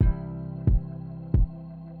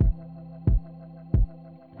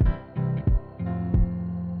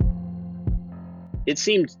it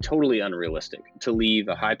seemed totally unrealistic to leave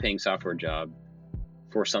a high-paying software job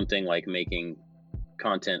for something like making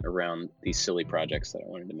content around these silly projects that I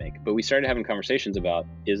wanted to make. But we started having conversations about,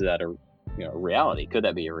 is that a reality? Could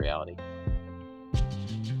that be a reality?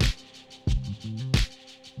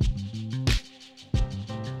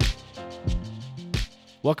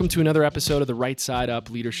 Welcome to another episode of the Right Side Up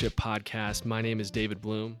Leadership Podcast. My name is David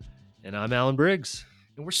Bloom. And I'm Alan Briggs.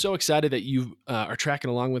 And we're so excited that you are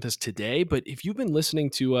tracking along with us today. But if you've been listening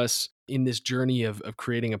to us in this journey of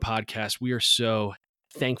creating a podcast, we are so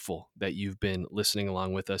thankful that you've been listening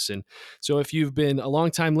along with us. And so if you've been a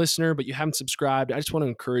longtime listener, but you haven't subscribed, I just want to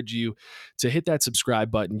encourage you to hit that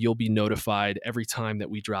subscribe button. You'll be notified every time that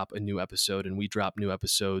we drop a new episode, and we drop new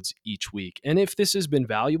episodes each week. And if this has been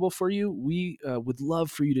valuable for you, we would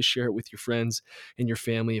love for you to share it with your friends and your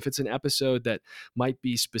family. If it's an episode that might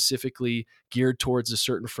be specifically geared towards a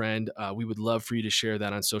certain friend, we would love for you to share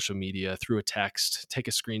that on social media through a text, take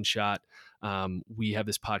a screenshot. We have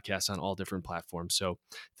this podcast on all different platforms. So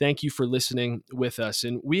thank you for listening with us.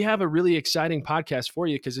 And we have a really exciting podcast for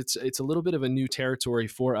you because it's a little bit of a new territory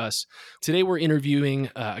for us. Today, we're interviewing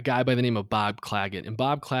a guy by the name of Bob Clagett. And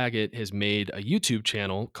Bob Clagett has made a YouTube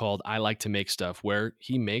channel called I Like to Make Stuff, where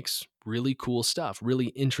he makes really cool stuff, really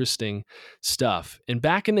interesting stuff. And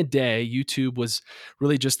back in the day, YouTube was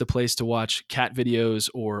really just the place to watch cat videos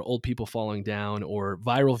or old people falling down or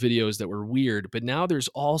viral videos that were weird. But now there's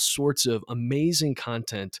all sorts of amazing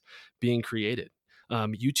content being created.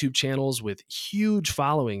 YouTube channels with huge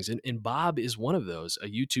followings. And Bob is one of those, a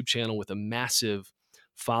YouTube channel with a massive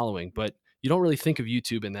following. But you don't really think of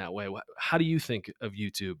YouTube in that way. How do you think of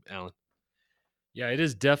YouTube, Alan? Yeah, it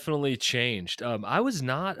has definitely changed. I was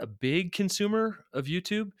not a big consumer of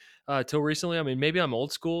YouTube till recently. I mean, maybe I'm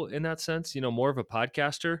old school in that sense, more of a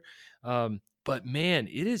podcaster. But man,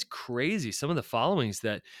 it is crazy some of the followings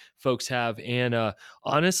that folks have. And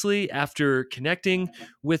honestly, after connecting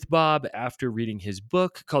with Bob, after reading his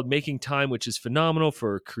book called Making Time, which is phenomenal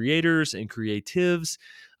for creators and creatives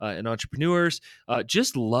and entrepreneurs,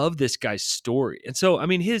 just love this guy's story. And so, I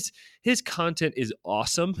mean, his content is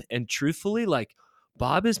awesome. And truthfully, like,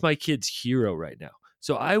 Bob is my kid's hero right now.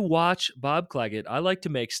 So I watch Bob Clagett. I like to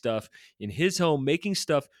make stuff in his home, making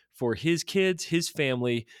stuff for his kids, his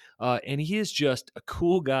family. And he is just a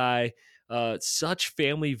cool guy, such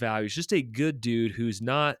family values, just a good dude who's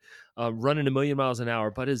not running a million miles an hour,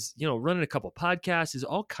 but is, running a couple podcasts, is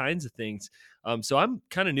all kinds of things. So I'm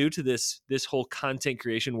kind of new to this whole content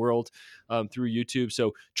creation world through YouTube.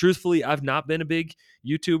 So truthfully, I've not been a big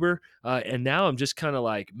YouTuber. And now I'm just kind of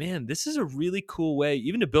like, man, this is a really cool way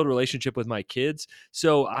even to build a relationship with my kids.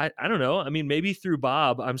 So I don't know. I mean, maybe through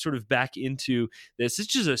Bob, I'm sort of back into this. It's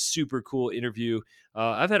just a super cool interview.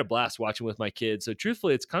 I've had a blast watching with my kids. So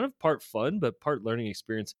truthfully, it's kind of part fun, but part learning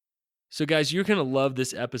experience. So guys, you're going to love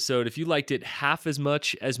this episode if you liked it half as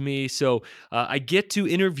much as me. So I get to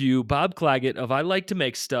interview Bob Clagett of I Like to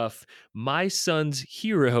Make Stuff, my son's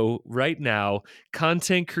hero right now,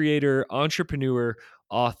 content creator, entrepreneur,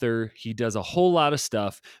 author. He does a whole lot of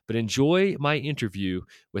stuff, but enjoy my interview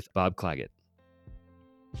with Bob Clagett.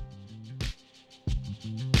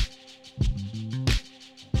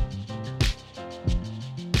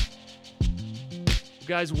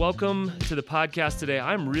 Guys, welcome to the podcast today.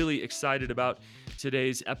 I'm really excited about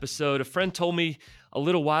today's episode. A friend told me a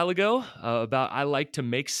little while ago about I Like to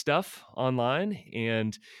Make Stuff online,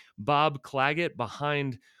 and Bob Clagett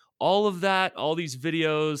behind all of that, all these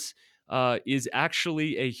videos, is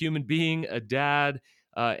actually a human being, a dad,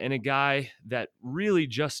 and a guy that really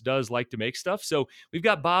just does like to make stuff. So we've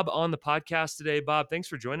got Bob on the podcast today. Bob, thanks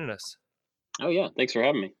for joining us. Oh yeah, thanks for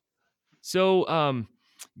having me. So,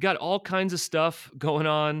 got all kinds of stuff going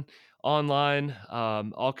on online,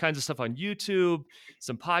 all kinds of stuff on YouTube,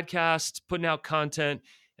 some podcasts, putting out content.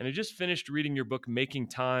 And I just finished reading your book, Making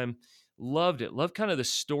Time. Loved it. Loved kind of the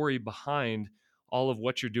story behind all of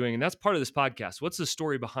what you're doing. And that's part of this podcast. What's the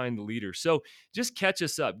story behind the leader? So just catch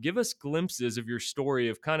us up. Give us glimpses of your story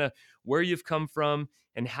of kind of where you've come from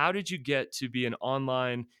and how did you get to be an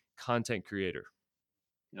online content creator?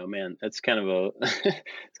 Oh man, that's kind of a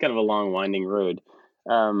it's kind of a long winding road.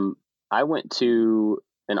 I went to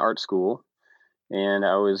an art school and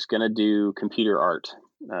I was gonna do computer art,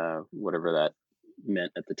 whatever that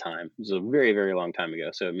meant at the time. It was a very, very long time ago,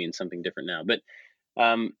 so it means something different now. But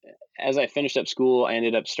um, as I finished up school, I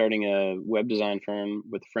ended up starting a web design firm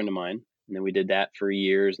with a friend of mine. And then we did that for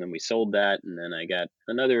years, and then we sold that. And then I got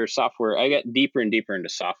another software. I got deeper and deeper into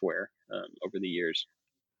software over the years.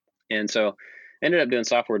 And so I ended up doing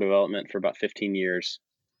software development for about 15 years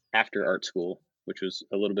after art school, which was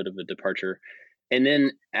a little bit of a departure. And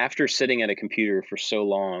then after sitting at a computer for so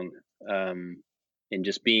long, um, and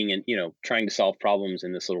just being in, trying to solve problems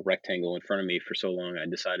in this little rectangle in front of me for so long, I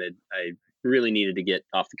decided I really needed to get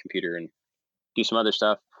off the computer and do some other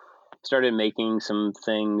stuff. Started making some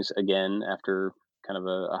things again after kind of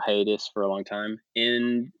a hiatus for a long time.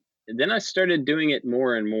 And then I started doing it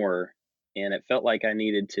more and more. And it felt like I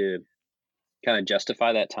needed to kind of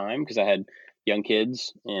justify that time because I had young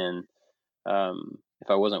kids. And if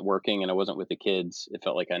I wasn't working and I wasn't with the kids, it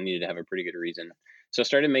felt like I needed to have a pretty good reason. So I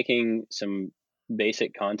started making some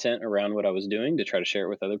basic content around what I was doing to try to share it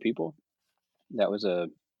with other people. That was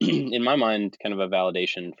in my mind, kind of a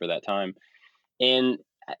validation for that time. And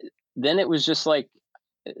then it was just like,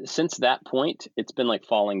 since that point, it's been like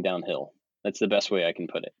falling downhill. That's the best way I can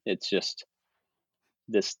put it. It's just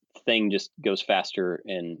this thing just goes faster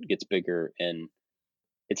and gets bigger, and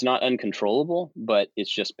it's not uncontrollable, but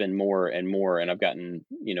it's just been more and more. And I've gotten,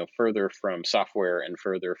 further from software and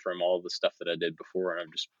further from all the stuff that I did before. And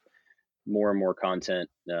I'm just more and more content,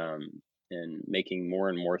 and making more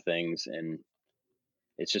and more things. And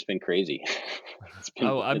it's just been crazy.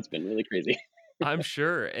 Oh, It's been really crazy. I'm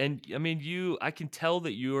sure. And I mean, I can tell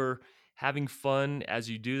that you're having fun as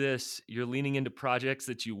you do this. You're leaning into projects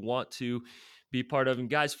that you want to be part of. And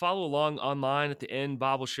guys, follow along online at the end.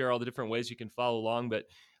 Bob will share all the different ways you can follow along. But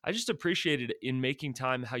I just appreciated in making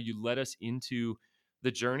time how you led us into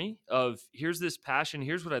the journey of here's this passion.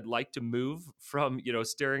 Here's what I'd like to move from,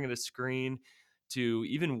 staring at a screen to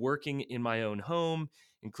even working in my own home,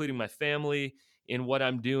 including my family in what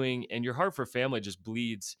I'm doing. And your heart for family just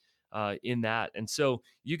bleeds in that. And so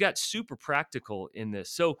you got super practical in this.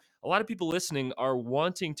 So a lot of people listening are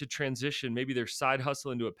wanting to transition maybe their side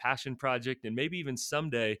hustle into a passion project and maybe even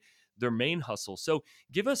someday their main hustle. So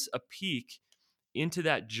give us a peek into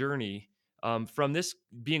that journey from this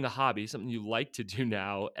being a hobby, something you like to do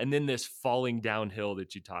now, and then this falling downhill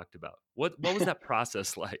that you talked about. What was that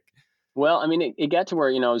process like? Well, I mean, it got to where,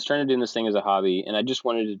 I was trying to do this thing as a hobby and I just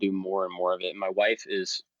wanted to do more and more of it. And my wife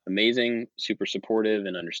is amazing, super supportive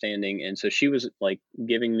and understanding. And so she was like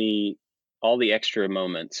giving me all the extra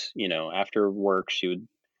moments, after work.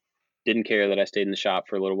 Didn't care that I stayed in the shop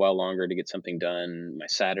for a little while longer to get something done, my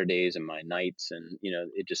Saturdays and my nights. And,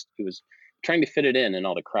 it was trying to fit it in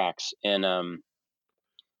all the cracks. And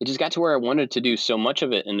it just got to where I wanted to do so much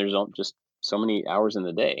of it. And just so many hours in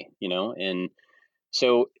the day, and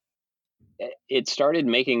so it started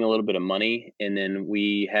making a little bit of money, and then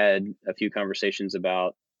we had a few conversations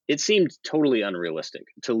about it seemed totally unrealistic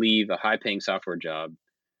to leave a high paying software job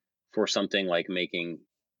for something like making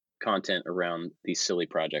content around these silly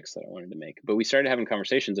projects that I wanted to make. But we started having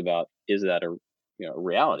conversations about, is that a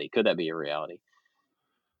reality? Could that be a reality?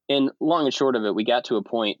 And long and short of it, we got to a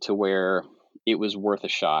point to where it was worth a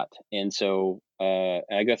shot. And so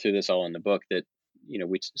I go through this all in the book that,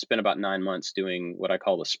 we spent about 9 months doing what I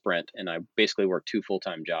call the sprint. And I basically worked 2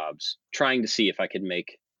 full-time jobs trying to see if I could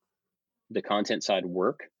make the content side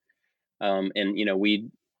work. And, we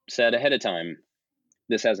said ahead of time,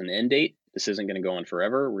 this has an end date. This isn't going to go on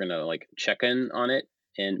forever. We're going to like check in on it.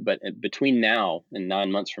 But between now and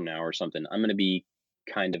 9 months from now or something, I'm going to be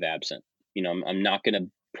kind of absent. I'm not going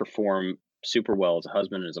to perform super well as a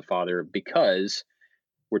husband and as a father because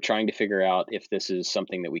we're trying to figure out if this is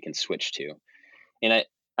something that we can switch to. And I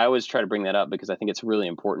always try to bring that up because I think it's really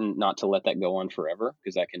important not to let that go on forever,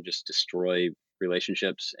 because that can just destroy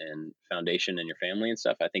relationships and foundation in your family and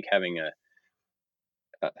stuff. I think having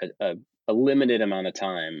a limited amount of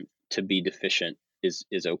time to be deficient is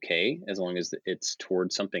okay as long as it's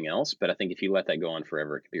towards something else. But I think if you let that go on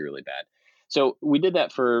forever, it could be really bad. So we did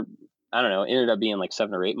that for, I don't know, it ended up being like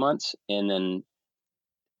 7 or 8 months. And then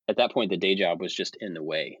at that point, the day job was just in the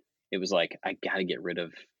way. It was like, I got to get rid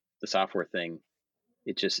of the software thing.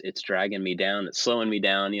 It's dragging me down. It's slowing me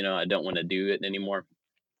down. I don't want to do it anymore.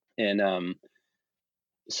 And,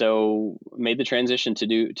 so made the transition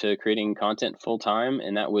to creating content full time.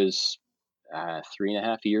 And that was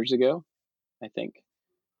 3.5 years ago, I think.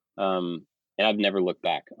 And I've never looked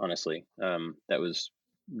back, honestly. That was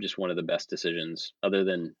just one of the best decisions, other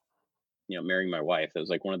than marrying my wife. That was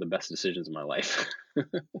like one of the best decisions of my life.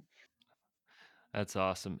 That's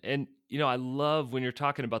awesome. And, I love when you're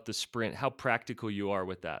talking about the sprint, how practical you are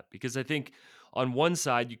with that. Because I think on one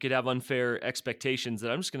side, you could have unfair expectations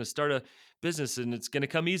that I'm just going to start a business and it's going to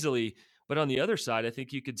come easily. But on the other side, I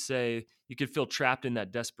think you could say, you could feel trapped in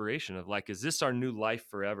that desperation of like, is this our new life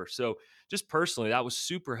forever? So just personally, that was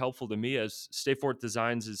super helpful to me as Stay Forth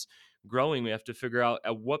Designs is growing. We have to figure out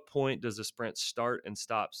at what point does a sprint start and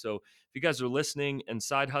stop. So if you guys are listening and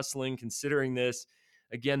side hustling, considering this,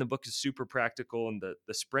 again, the book is super practical and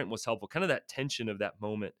the sprint was helpful, kind of that tension of that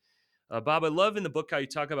moment. Bob, I love in the book how you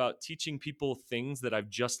talk about teaching people things that I've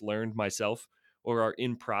just learned myself, or are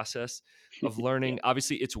in process of learning.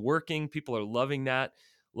 Obviously, it's working. People are loving that.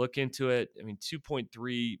 Look into it. I mean,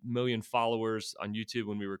 2.3 million followers on YouTube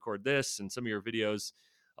when we record this, and some of your videos,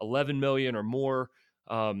 11 million or more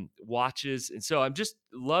watches. And so I'm just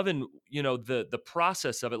loving, the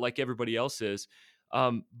process of it, like everybody else is.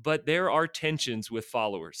 But there are tensions with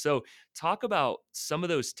followers. So talk about some of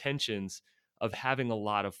those tensions of having a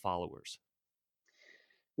lot of followers.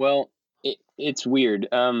 Well, it's weird.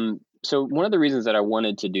 So one of the reasons that I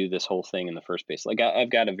wanted to do this whole thing in the first place, like I've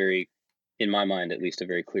got a very, in my mind at least, a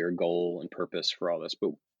very clear goal and purpose for all this.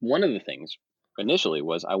 But one of the things initially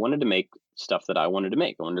was I wanted to make stuff that I wanted to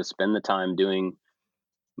make. I wanted to spend the time doing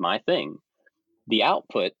my thing. The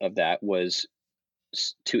output of that was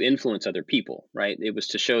to influence other people, right? It was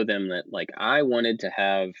to show them that like I wanted to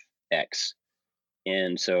have X,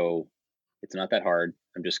 and so it's not that hard.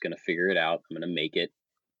 I'm just going to figure it out. I'm going to make it.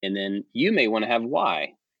 And then you may want to have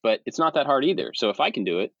Y, but it's not that hard either. So if I can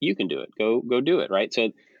do it, you can do it. Go do it, right? So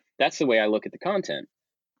that's the way I look at the content.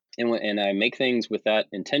 And I make things with that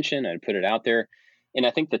intention. I put it out there. And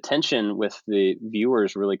I think the tension with the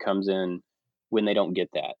viewers really comes in when they don't get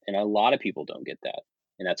that. And a lot of people don't get that.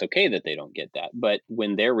 And that's okay that they don't get that. But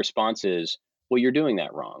when their response is, well, you're doing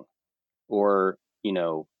that wrong, or,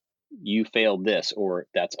 you failed this, or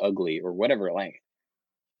that's ugly, or whatever, like,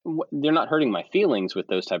 they're not hurting my feelings with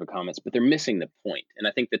those type of comments, but they're missing the point. And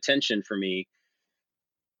I think the tension for me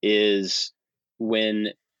is when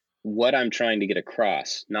what I'm trying to get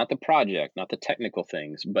across, not the project, not the technical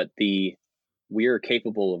things, but we are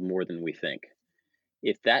capable of more than we think.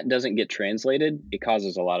 If that doesn't get translated, it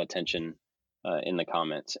causes a lot of tension in the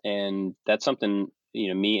comments. And that's something,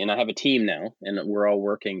 me and I have a team now, and we're all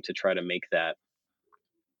working to try to make that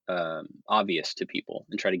obvious to people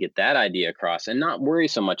and try to get that idea across and not worry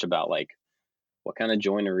so much about like what kind of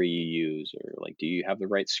joinery you use, or like do you have the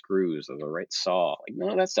right screws or the right saw. Like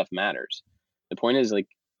none of that stuff matters. The point is, like,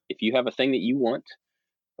 if you have a thing that you want,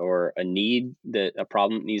 or a need, that a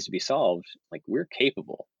problem that needs to be solved, like we're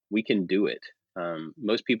capable, we can do it.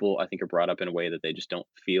 Most people, I think, are brought up in a way that they just don't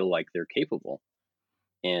feel like they're capable,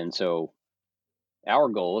 and so our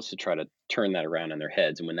goal is to try to turn that around in their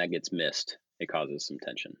heads, and when that gets missed, it causes some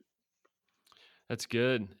tension. That's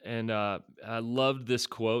good. And I loved this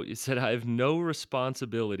quote. You said, I have no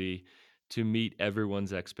responsibility to meet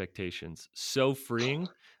everyone's expectations. So freeing,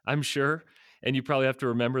 I'm sure. And you probably have to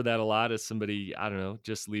remember that a lot as somebody, I don't know,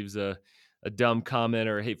 just leaves a dumb comment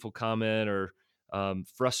or a hateful comment or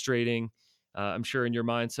frustrating, I'm sure, in your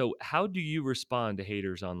mind. So, how do you respond to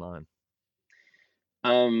haters online?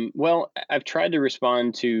 Well, I've tried to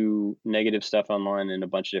respond to negative stuff online in a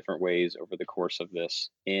bunch of different ways over the course of this,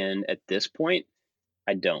 and at this point,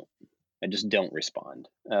 I don't. I just don't respond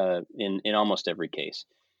in almost every case.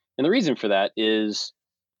 And the reason for that is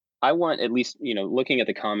I want, at least, looking at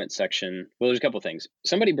the comment section. Well, there's a couple things.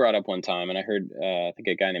 Somebody brought up one time, and I heard, I think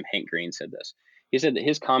a guy named Hank Green said this. He said that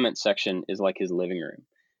his comment section is like his living room.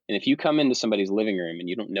 And if you come into somebody's living room and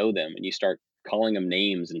you don't know them and you start calling them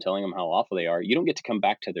names and telling them how awful they are, you don't get to come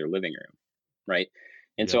back to their living room, right?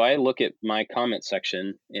 And so Yep. I look at my comment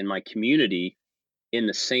section in my community in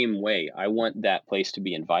the same way. I want that place to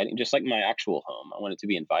be inviting, just like my actual home. I want it to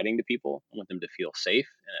be inviting to people. I want them to feel safe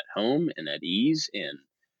and at home and at ease, and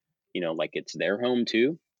like it's their home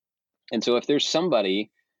too. And so if there's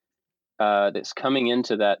somebody that's coming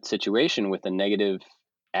into that situation with a negative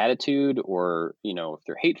attitude, or if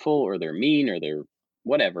they're hateful or they're mean or they're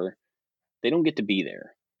whatever, they don't get to be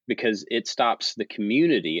there, because it stops the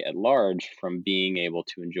community at large from being able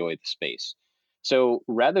to enjoy the space. So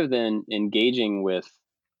rather than engaging with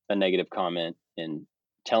a negative comment and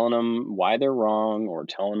telling them why they're wrong, or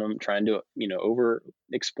telling them, trying to over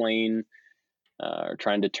explain, or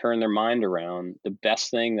trying to turn their mind around, the best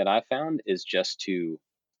thing that I found is just to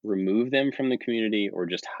remove them from the community, or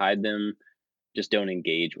just hide them, just don't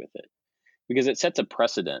engage with it, because it sets a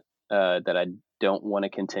precedent that I don't want to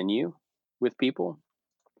continue with people.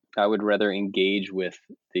 I would rather engage with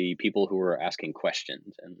the people who are asking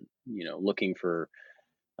questions and looking for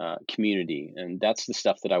community, and that's the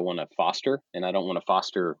stuff that I want to foster, and I don't want to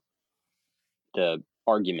foster the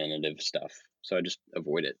argumentative stuff, so I just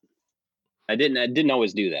avoid it. I didn't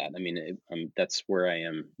always do that. I mean, that's where I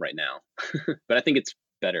am right now, but I think it's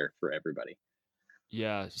better for everybody.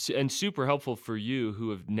 Yeah, and super helpful for you who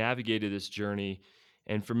have navigated this journey,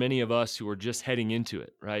 and for many of us who are just heading into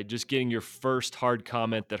it, right? Just getting your first hard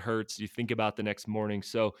comment that hurts, you think about the next morning.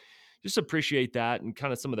 So just appreciate that and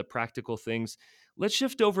kind of some of the practical things. Let's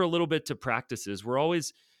shift over a little bit to practices. We're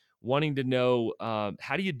always wanting to know,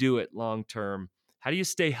 how do you do it long term? How do you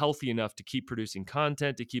stay healthy enough to keep producing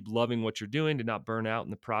content, to keep loving what you're doing, to not burn out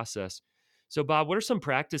in the process? So, Bob, what are some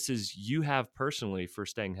practices you have personally for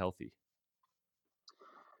staying healthy?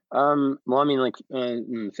 Well, I mean, like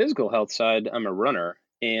in the physical health side, I'm a runner,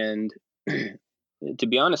 and to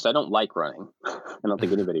be honest, I don't like running. I don't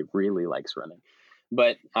think anybody really likes running,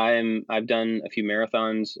 but I've done a few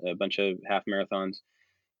marathons, a bunch of half marathons,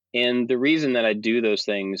 and the reason that I do those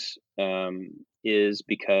things is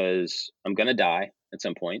because I'm gonna die at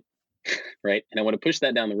some point, right? And I want to push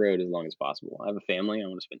that down the road as long as possible. I have a family. I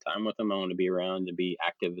want to spend time with them. I want to be around and be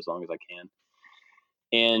active as long as I can.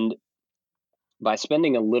 And by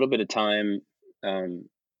spending a little bit of time, um,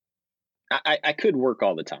 I could work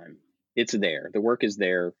all the time. It's there. The work is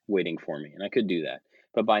there waiting for me, and I could do that.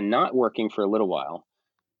 But by not working for a little while,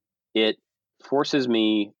 it forces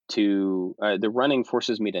me to the running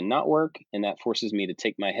forces me to not work, and that forces me to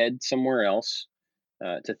take my head somewhere else,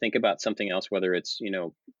 to think about something else, whether it's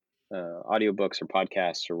audiobooks or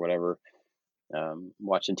podcasts or whatever,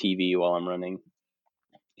 watching TV while I'm running.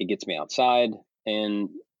 It gets me outside, and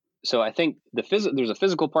so I think there's a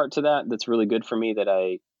physical part to that that's really good for me that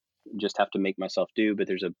I just have to make myself do. But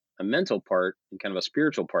there's a mental part and kind of a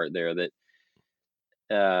spiritual part there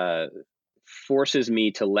that uh, forces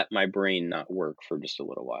me to let my brain not work for just a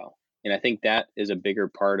little while. And I think that is a bigger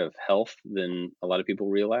part of health than a lot of people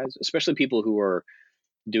realize, especially people who are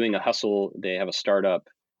doing a hustle. They have a startup.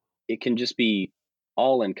 It can just be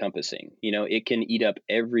all encompassing. It can eat up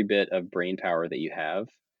every bit of brain power that you have,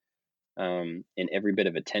 and every bit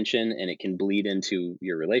of attention, and it can bleed into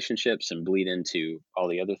your relationships and bleed into all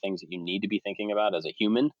the other things that you need to be thinking about as a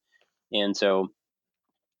human. And so,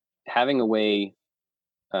 having a way,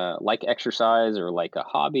 like exercise or like a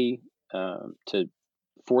hobby, to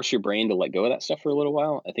force your brain to let go of that stuff for a little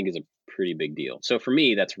while, I think is a pretty big deal. So for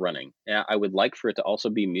me, that's running. I would like for it to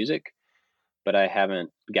also be music, but I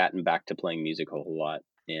haven't gotten back to playing music a whole lot,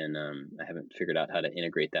 and I haven't figured out how to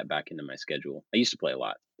integrate that back into my schedule. I used to play a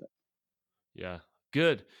lot. Yeah.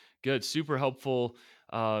 Good. Good. Super helpful.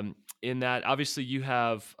 In that, obviously, you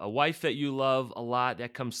have a wife that you love a lot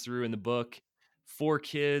that comes through in the book, 4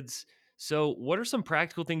 kids. So, what are some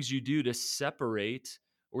practical things you do to separate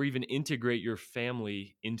or even integrate your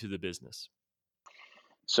family into the business?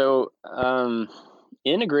 So,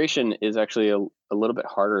 integration is actually a little bit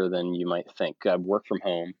harder than you might think. I work from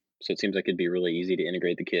home, so it seems like it'd be really easy to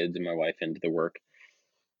integrate the kids and my wife into the work.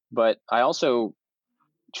 But I also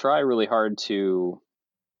try really hard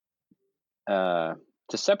uh,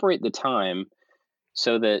 to separate the time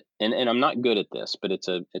so that, and I'm not good at this, but it's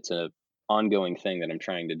a ongoing thing that I'm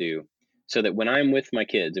trying to do, so that when I'm with my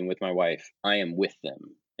kids and with my wife, I am with them,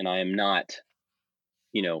 and I am not,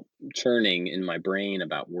 churning in my brain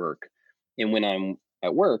about work. And when I'm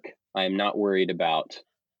at work, I am not worried about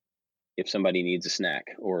if somebody needs a snack,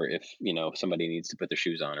 or if somebody needs to put their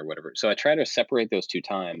shoes on or whatever. So I try to separate those two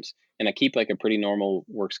times, and I keep like a pretty normal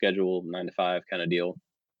work schedule, 9 to 5 kind of deal,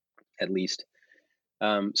 at least.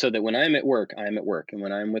 So that when I'm at work, I'm at work. And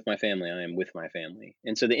when I'm with my family, I am with my family.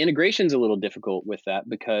 And so the integration's a little difficult with that,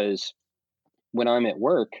 because when I'm at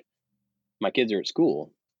work, my kids are at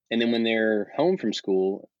school, and then when they're home from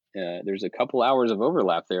school, there's a couple hours of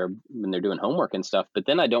overlap there when they're doing homework and stuff. But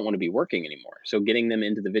then I don't want to be working anymore. So getting them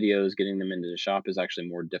into the videos, getting them into the shop is actually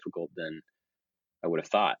more difficult than I would have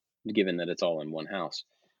thought, given that it's all in one house.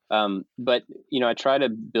 But I try to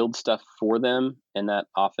build stuff for them, and that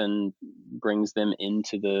often brings them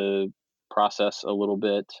into the process a little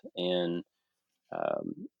bit. And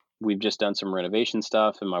we've just done some renovation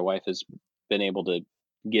stuff, and my wife has been able to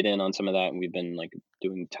get in on some of that, and we've been like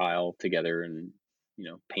doing tile together, and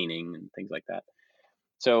painting and things like that.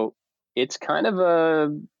 So it's kind of a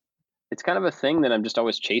it's kind of a thing that I'm just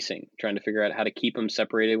always chasing, trying to figure out how to keep them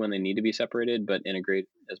separated when they need to be separated, but integrate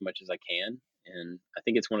as much as I can. And I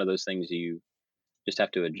think it's one of those things you just have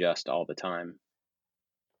to adjust all the time.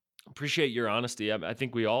 Appreciate your honesty. I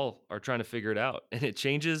think we all are trying to figure it out, and it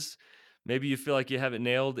changes. Maybe you feel like you have it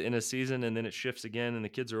nailed in a season, and then it shifts again, and the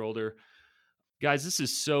kids are older. Guys, this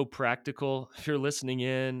is so practical. If you're listening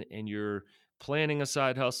in and you're planning a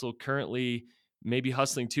side hustle, currently maybe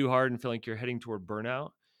hustling too hard and feeling like you're heading toward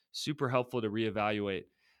burnout, super helpful to reevaluate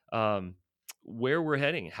um, where we're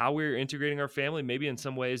heading, how we're integrating our family. Maybe in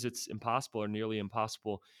some ways it's impossible or nearly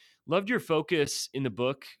impossible. Loved your focus in the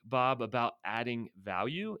book, Bob, about adding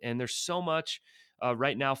value. And there's so much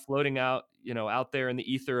right now floating out, out there in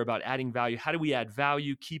the ether about adding value. How do we add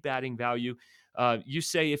value? Keep adding value. You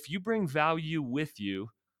say if you bring value with you,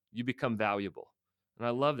 you become valuable. And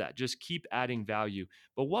I love that. Just keep adding value.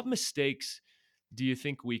 But what mistakes do you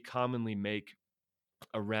think we commonly make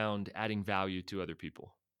around adding value to other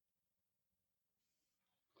people?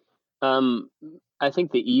 Um, I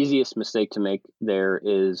think the easiest mistake to make there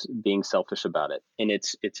is being selfish about it, and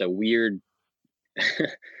it's a weird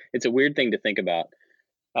it's a weird thing to think about.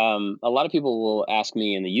 A lot of people will ask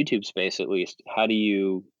me in the YouTube space, at least, how do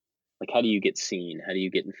you get seen? How do you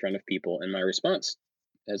get in front of people? And my response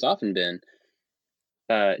has often been,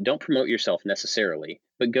 don't promote yourself necessarily,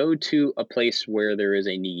 but go to a place where there is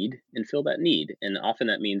a need and fill that need. And often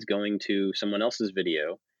that means going to someone else's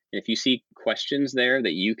video. And if you see questions there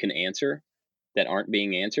that you can answer that aren't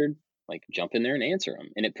being answered, like jump in there and answer them.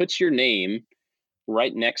 And it puts your name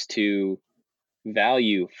right next to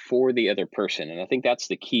value for the other person. And I think that's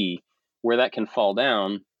the key. Where that can fall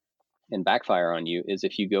down and backfire on you is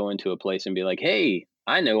if you go into a place and be like, hey,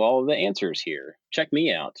 I know all of the answers here. Check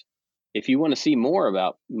me out. If you want to see more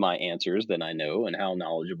about my answers than I know and how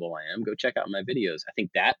knowledgeable I am, go check out my videos. I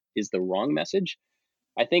think that is the wrong message.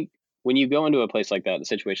 I think when you go into a place like that, a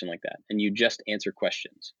situation like that, and you just answer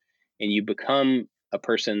questions and you become a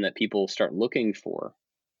person that people start looking for,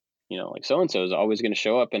 like so and so is always going to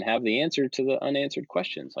show up and have the answer to the unanswered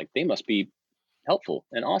questions. Like they must be helpful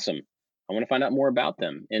and awesome. I want to find out more about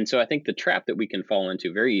them. And so I think the trap that we can fall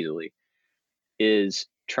into very easily is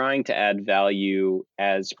trying to add value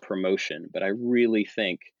as promotion. But I really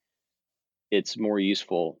think it's more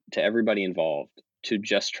useful to everybody involved to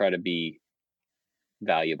just try to be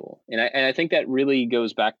valuable. And I think that really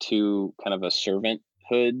goes back to kind of a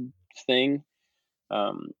servanthood thing.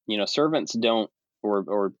 Servants don't,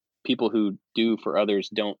 or people who do for others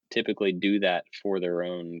don't typically do that for their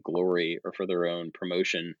own glory or for their own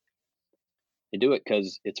promotion. They do it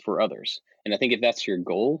because it's for others. And I think if that's your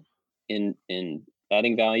goal in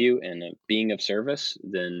adding value and being of service,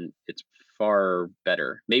 then it's far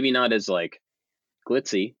better. Maybe not as like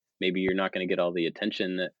glitzy. Maybe you're not going to get all the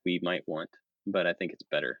attention that we might want, but I think it's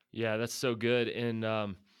better. Yeah, that's so good.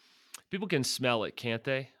 And people can smell it, can't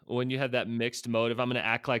they? When you have that mixed motive, I'm going to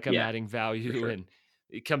act like I'm Yeah, adding for value, sure. and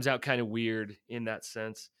it comes out kind of weird in that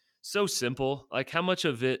sense. So simple. Like how much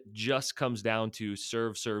of it just comes down to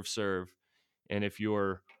serve, serve, serve. And if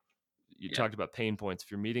you Yeah, talked about pain points,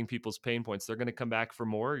 if you're meeting people's pain points, they're going to come back for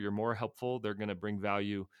more. You're more helpful. They're going to bring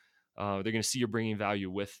value. They're going to see you're bringing value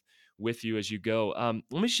with you as you go.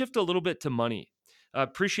 Let me shift a little bit to money.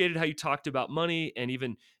 Appreciated how you talked about money and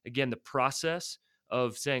even again the process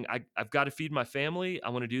of saying I've got to feed my family. I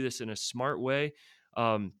want to do this in a smart way.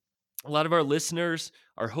 Um, a lot of our listeners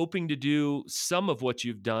are hoping to do some of what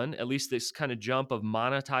you've done, at least this kind of jump of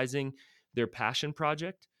monetizing their passion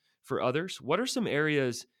project for others. What are some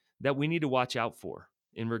areas that we need to watch out for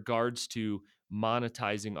in regards to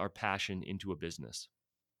monetizing our passion into a business?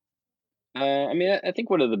 I think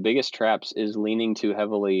one of the biggest traps is leaning too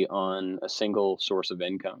heavily on a single source of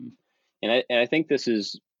income, and I think this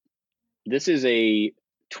is a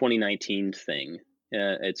 2019 thing.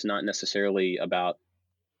 It's not necessarily about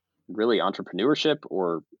really entrepreneurship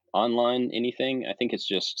or online anything. I think it's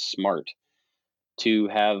just smart to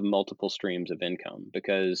have multiple streams of income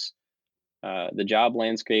because the job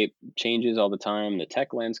landscape changes all the time. The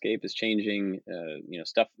tech landscape is changing.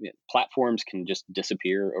 Platforms can just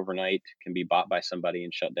disappear overnight, can be bought by somebody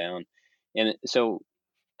and shut down. And so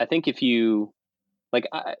I think if you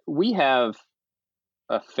we have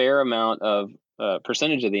a fair amount of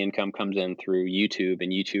percentage of the income comes in through YouTube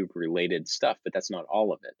and YouTube related stuff, but that's not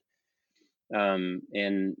all of it.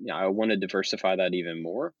 And I want to diversify that even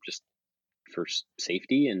more, just for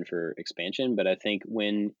safety and for expansion. But I think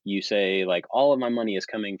when you say like all of my money is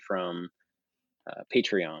coming from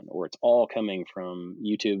Patreon, or it's all coming from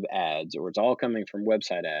YouTube ads, or it's all coming from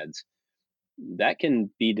website ads, that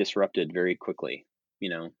can be disrupted very quickly. You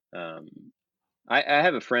know, I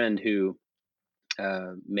have a friend who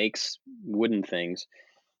makes wooden things,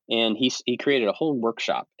 and he created a whole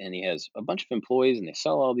workshop, and he has a bunch of employees, and they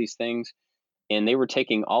sell all these things, and they were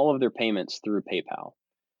taking all of their payments through PayPal.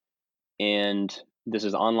 And this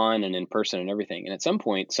is online and in person and everything. And at some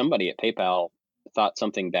point, somebody at PayPal thought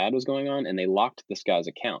something bad was going on, and they locked this guy's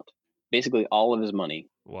account, basically all of his money,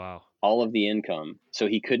 Wow. all of the income. So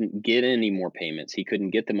he couldn't get any more payments. He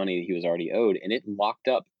couldn't get the money that he was already owed. And it locked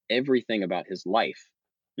up everything about his life,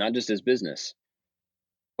 not just his business,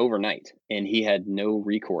 overnight. And he had no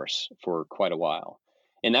recourse for quite a while.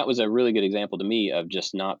 And that was a really good example to me of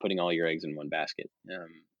just not putting all your eggs in one basket.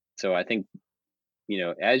 So I think,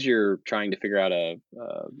 as you're trying to figure out a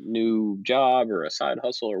new job or a side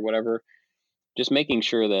hustle or whatever, just making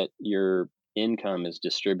sure that your income is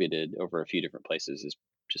distributed over a few different places is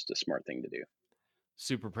just a smart thing to do.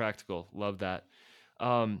 Super practical. Love that.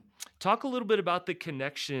 Um, Talk a little bit about the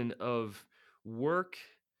connection of work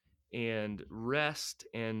and rest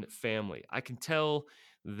and family. I can tell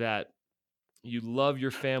that You love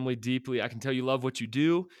your family deeply. I can tell you love what you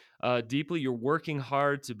do deeply. You're working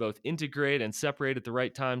hard to both integrate and separate at the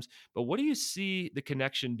right times. But what do you see the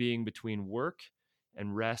connection being between work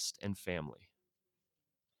and rest and family?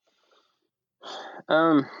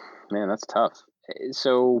 Um, Man, that's tough.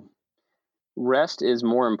 So rest is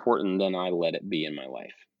more important than I let it be in my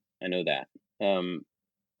life. I know that. Um,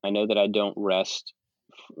 I know that I don't rest,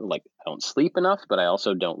 like I don't sleep enough, but I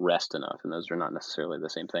also don't rest enough, and those are not necessarily the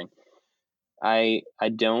same thing. I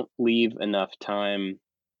don't leave enough time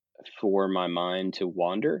for my mind to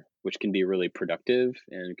wander, which can be really productive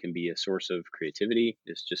and can be a source of creativity.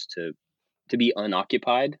 Is just to be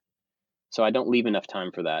unoccupied. So I don't leave enough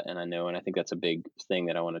time for that, and I know, and I think that's a big thing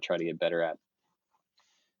that I want to try to get better at.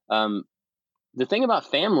 Um, the thing about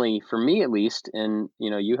family, for me at least, and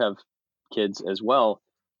you have kids as well,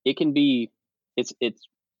 it can be, it's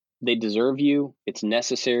they deserve you. It's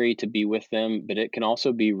necessary to be with them, but it can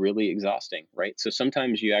also be really exhausting, right? So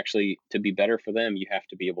sometimes you actually, to be better for them, you have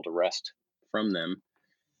to be able to rest from them.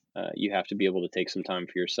 You have to be able to take some time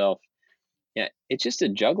for yourself. Yeah, it's just a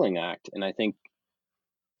juggling act, and I think,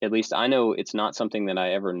 at least I know, it's not something that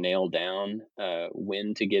I ever nail down,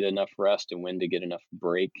 when to get enough rest and when to get enough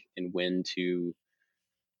break and when to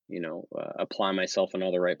apply myself in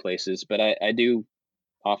all the right places. But I do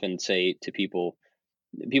often say to people,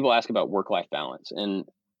 ask about work life balance, and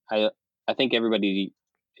I I think everybody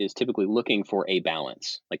is typically looking for a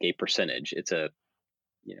balance, like a percentage. It's a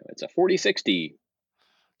 40/60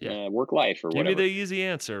 Yeah. work life or Give me the whatever. easy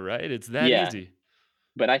answer, right? It's that Yeah, easy.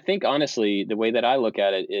 but I think honestly, the way that I look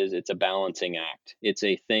at it is it's a balancing act. It's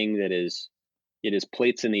a thing that is, it is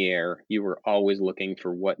plates in the air. You are always looking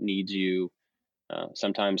for what needs you.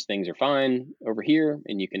 Sometimes things are fine over here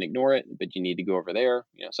and you can ignore it, but you need to go over there.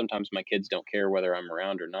 Sometimes my kids don't care whether I'm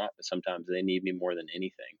around or not, but sometimes they need me more than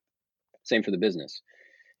anything. Same for the business.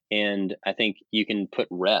 And I think you can put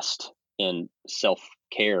rest and self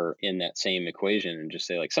care in that same equation and just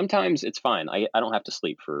say, like, sometimes it's fine. I don't have to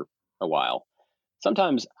sleep for a while.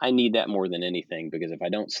 Sometimes I need that more than anything because if I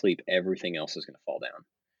don't sleep, everything else is going to fall down.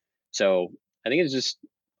 So I think it's just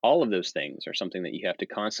all of those things are something that you have to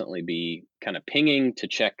constantly be kind of pinging to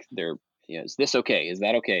check their, is this okay? Is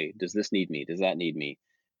that okay? Does this need me? Does that need me?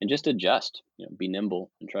 And just adjust, be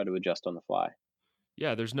nimble and try to adjust on the fly.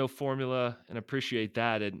 Yeah, there's no formula and appreciate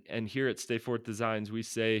that. And here at Stay Forth Designs, we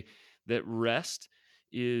say that rest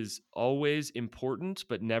is always important,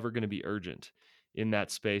 but never going to be urgent in that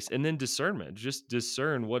space. And then discernment, just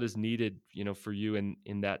discern what is needed, for you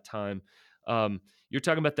in that time. You're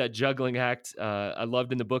talking about that juggling act. I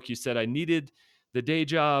loved in the book you said I needed the day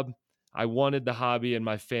job, I wanted the hobby, and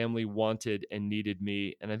my family wanted and needed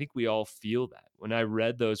me. And I think we all feel that. When I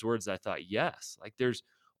read those words, I thought, yes, like there's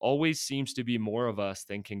always seems to be more of us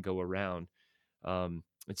than can go around. And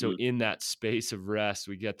so, Mm. in that space of rest,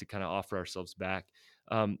 we get to kind of offer ourselves back.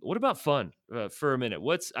 What about fun for a minute?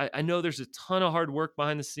 I know there's a ton of hard work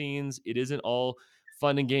behind the scenes. It isn't all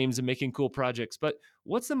fun and games and making cool projects, but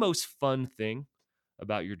what's the most fun thing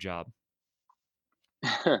about your job?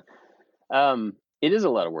 It is a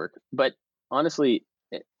lot of work, but honestly,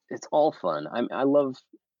 it's all fun. I love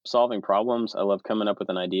solving problems. I love coming up with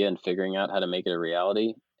an idea and figuring out how to make it a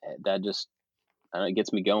reality. That just, I don't know, it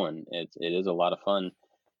gets me going. It is a lot of fun,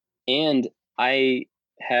 and I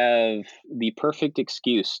have the perfect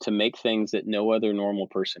excuse to make things that no other normal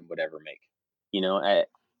person would ever make. You know,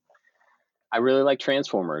 I really like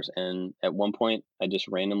Transformers, and at one point, I just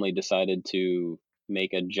randomly decided to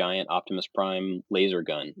make a giant Optimus Prime laser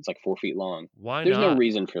gun. It's like 4 feet long. Why There's no not?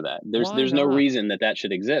 reason for that. Why There's no not? reason that that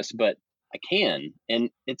should exist, but I can, and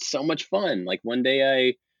it's so much fun. Like one day,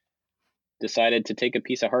 I decided to take a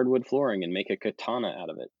piece of hardwood flooring and make a katana out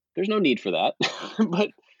of it. There's no need for that, but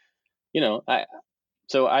I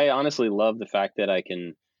so I honestly love the fact that I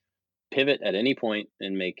can pivot at any point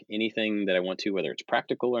and make anything that I want to, whether it's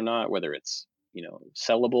practical or not, whether it's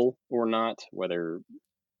sellable or not, whether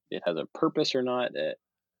it has a purpose or not.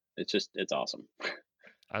 It's awesome.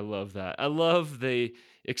 I love that. I love the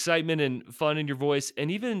excitement and fun in your voice.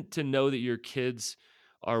 And even to know that your kids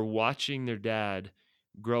are watching their dad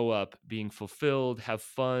grow up, being fulfilled, have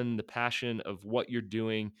fun, the passion of what you're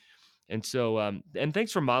doing. And so, and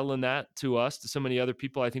thanks for modeling that to us, to so many other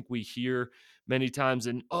people. I think we hear many times,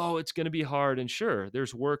 and oh, it's going to be hard. And sure,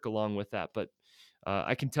 there's work along with that. But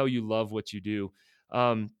I can tell you love what you do.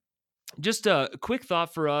 Um, just a quick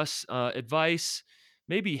thought for us, advice,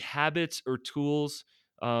 maybe habits or tools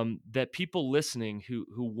that people listening who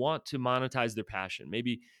want to monetize their passion,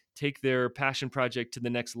 maybe take their passion project to the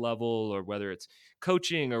next level, or whether it's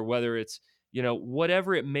coaching or whether it's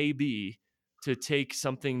whatever it may be. to take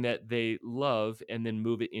something that they love and then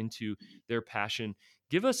move it into their passion.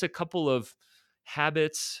 Give us a couple of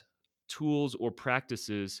habits, tools, or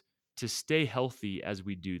practices to stay healthy as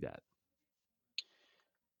we do that.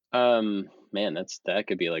 Man, that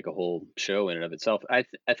could be like a whole show in and of itself. I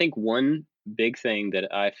think one big thing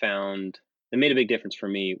that I found that made a big difference for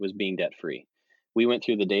me was being debt free. We went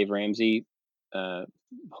through the Dave Ramsey uh,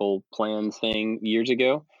 whole plan thing years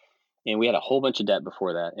ago, and we had a whole bunch of debt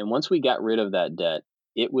before that. And once we got rid of that debt,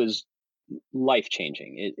 it was life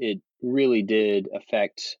changing. It really did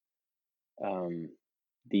affect um,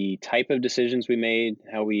 the type of decisions we made,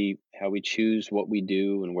 how we choose what we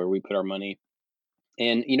do and where we put our money.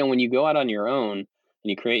 And when you go out on your own and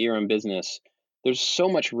you create your own business, there's so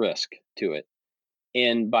much risk to it.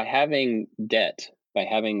 And by having debt, by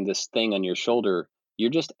having this thing on your shoulder, you're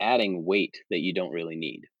just adding weight that you don't really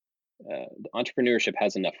need. Entrepreneurship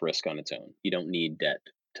has enough risk on its own. You don't need debt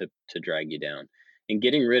to drag you down. And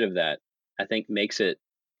getting rid of that, I think, makes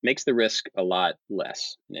the risk a lot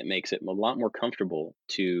less, and it makes it a lot more comfortable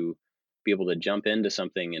to be able to jump into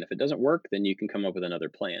something. And if it doesn't work, then you can come up with another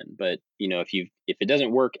plan. But if it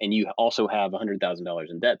doesn't work and you also have $100,000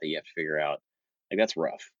 in debt that you have to figure out, like, that's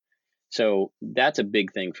rough. So that's a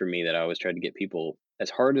big thing for me that I always try to get people,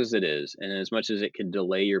 as hard as it is, and as much as it can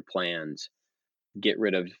delay your plans, get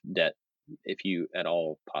rid of debt if you at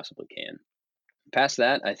all possibly can. Past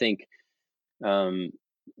that, I think, um,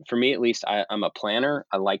 for me at least, I'm a planner.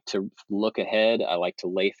 I like to look ahead. I like to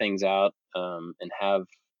lay things out, and have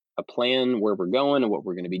a plan where we're going and what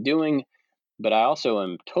we're going to be doing. But I also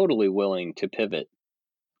am totally willing to pivot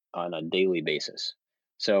on a daily basis.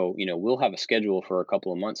 So, we'll have a schedule for a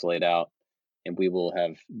couple of months laid out, and we will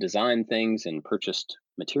have designed things and purchased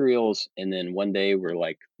materials. And then one day we're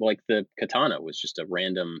like the katana was just a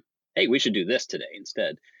random, hey, we should do this today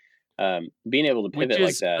instead. Being able to Which pivot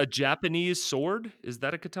like is that. a Japanese sword? Is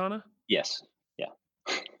that a katana? Yes. Yeah.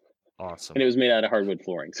 And Awesome. it was made out of hardwood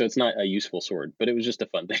flooring. So it's not a useful sword, but it was just a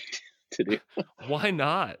fun thing to do. Why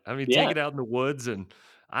not? I mean, take Yeah. it out in the woods and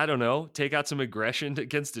I don't know, take out some aggression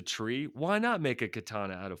against a tree. Why not make a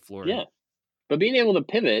katana out of flooring? Yeah. But being able to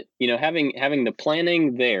pivot, having the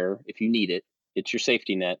planning there if you need it, it's your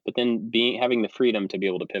safety net. But then having the freedom to be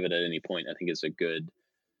able to pivot at any point, I think is a good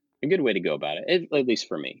way to go about it. At least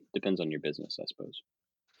for me, depends on your business, I suppose.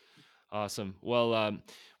 Awesome. Well,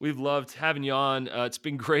 we've loved having you on. It's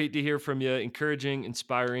been great to hear from you. Encouraging,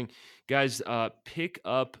 inspiring. Guys, pick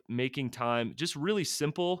up Making Time. Just really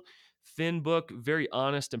simple, thin book, very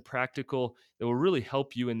honest and practical that will really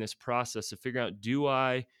help you in this process of figuring out, do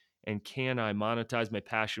I and can I monetize my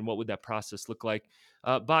passion? What would that process look like?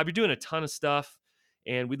 Bob, you're doing a ton of stuff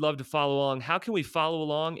and we'd love to follow along. How can we follow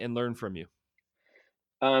along and learn from you?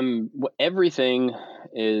 Everything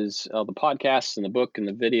is, the podcasts and the book and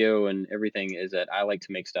the video and everything is at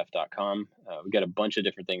iliketomakestuff.com. We've got a bunch of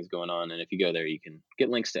different things going on, and if you go there, you can get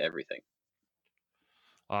links to everything.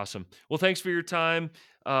 Awesome. Well, thanks for your time.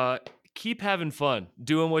 Keep having fun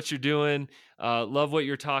doing what you're doing. Love what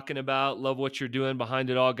you're talking about. Love what you're doing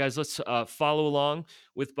behind it all. Guys, let's follow along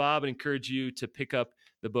with Bob and encourage you to pick up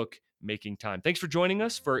the book Making Time. Thanks for joining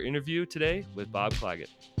us for our interview today with Bob Clagett.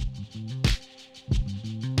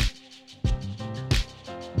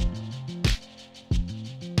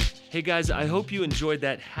 Hey guys, I hope you enjoyed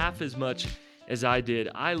that half as much as I did.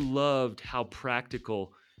 I loved how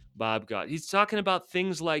practical Bob got. He's talking about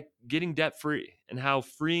things like getting debt free and how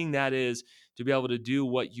freeing that is to be able to do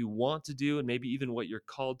what you want to do and maybe even what you're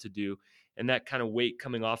called to do, and that kind of weight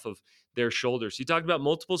coming off of their shoulders. He talked about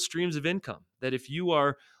multiple streams of income, that if you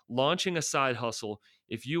are launching a side hustle,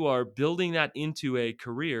 if you are building that into a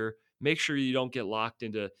career, make sure you don't get locked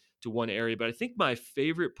into one area. But I think my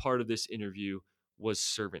favorite part of this interview was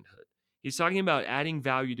servanthood. He's talking about adding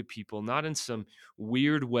value to people, not in some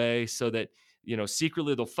weird way so that,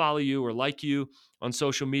 secretly they'll follow you or like you on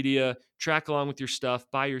social media, track along with your stuff,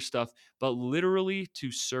 buy your stuff, but literally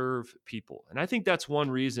to serve people. And I think that's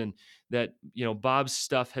one reason that, Bob's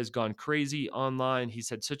stuff has gone crazy online.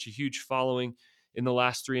 He's had such a huge following in the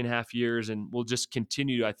last 3.5 years and will just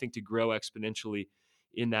continue, I think, to grow exponentially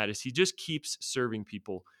in that as he just keeps serving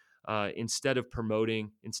people instead of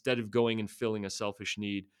promoting, instead of going and filling a selfish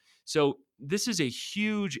need. So this is a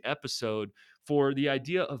huge episode for the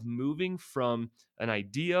idea of moving from an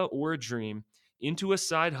idea or a dream into a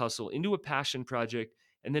side hustle, into a passion project,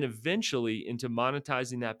 and then eventually into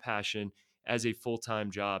monetizing that passion as a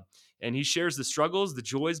full-time job. And he shares the struggles, the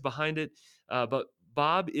joys behind it, but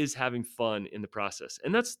Bob is having fun in the process.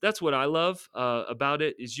 And that's what I love about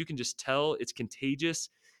it is you can just tell it's contagious.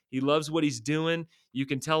 He loves what he's doing. You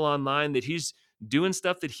can tell online that he's doing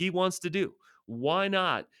stuff that he wants to do, why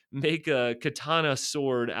not make a katana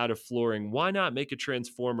sword out of flooring? Why not make a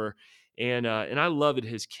transformer? And I love it.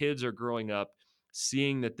 His kids are growing up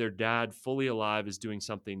seeing that their dad, fully alive, is doing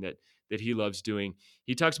something that he loves doing.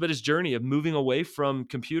 He talks about his journey of moving away from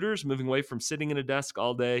computers, moving away from sitting in a desk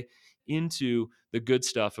all day, into the good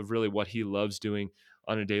stuff of really what he loves doing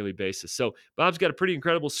on a daily basis. So Bob's got a pretty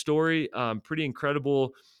incredible story, pretty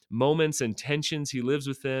incredible moments and tensions he lives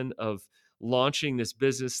within of launching this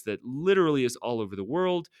business that literally is all over the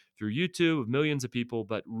world through YouTube of millions of people,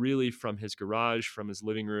 but really from his garage, from his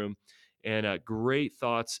living room. And great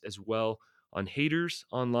thoughts as well on haters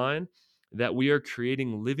online, that we are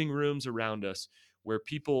creating living rooms around us where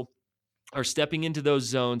people are stepping into those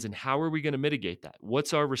zones. And how are we going to mitigate that?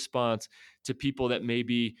 What's our response to people that may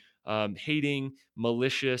be hating,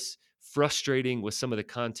 malicious, frustrating with some of the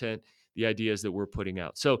content, the ideas that we're putting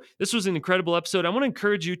out? So this was an incredible episode. I want to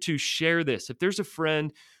encourage you to share this. If there's a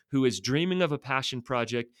friend who is dreaming of a passion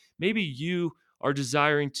project, maybe you are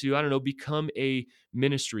desiring to, I don't know, become a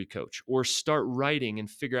ministry coach or start writing and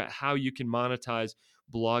figure out how you can monetize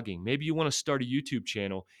blogging. Maybe you want to start a YouTube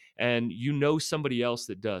channel and you know somebody else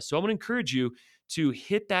that does. So I want to encourage you to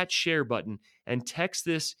hit that share button and text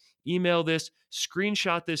this, email this,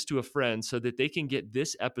 screenshot this to a friend so that they can get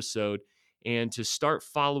this episode and to start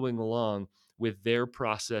following along with their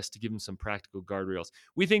process to give them some practical guardrails.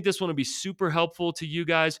 We think this one will be super helpful to you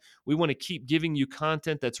guys. We want to keep giving you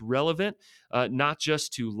content that's relevant, not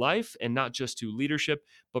just to life and not just to leadership,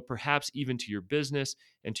 but perhaps even to your business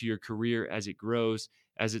and to your career as it grows,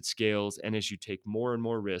 as it scales, and as you take more and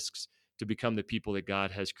more risks to become the people that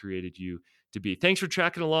God has created you to be. Thanks for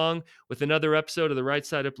tracking along with another episode of the Right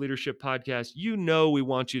Side Up Leadership Podcast. You know we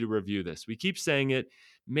want you to review this. We keep saying it.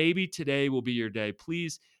 Maybe today will be your day.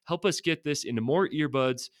 Please help us get this into more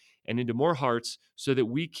earbuds and into more hearts so that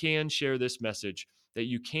we can share this message that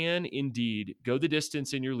you can indeed go the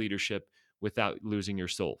distance in your leadership without losing your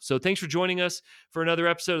soul. So thanks for joining us for another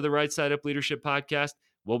episode of the Right Side Up Leadership Podcast.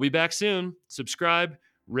 We'll be back soon. Subscribe,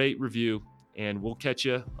 rate, review, and we'll catch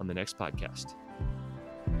you on the next podcast.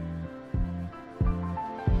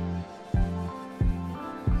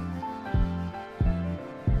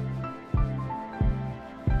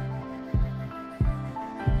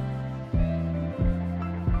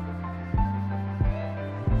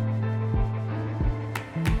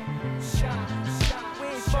 We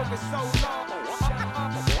ain't focused so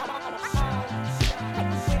long.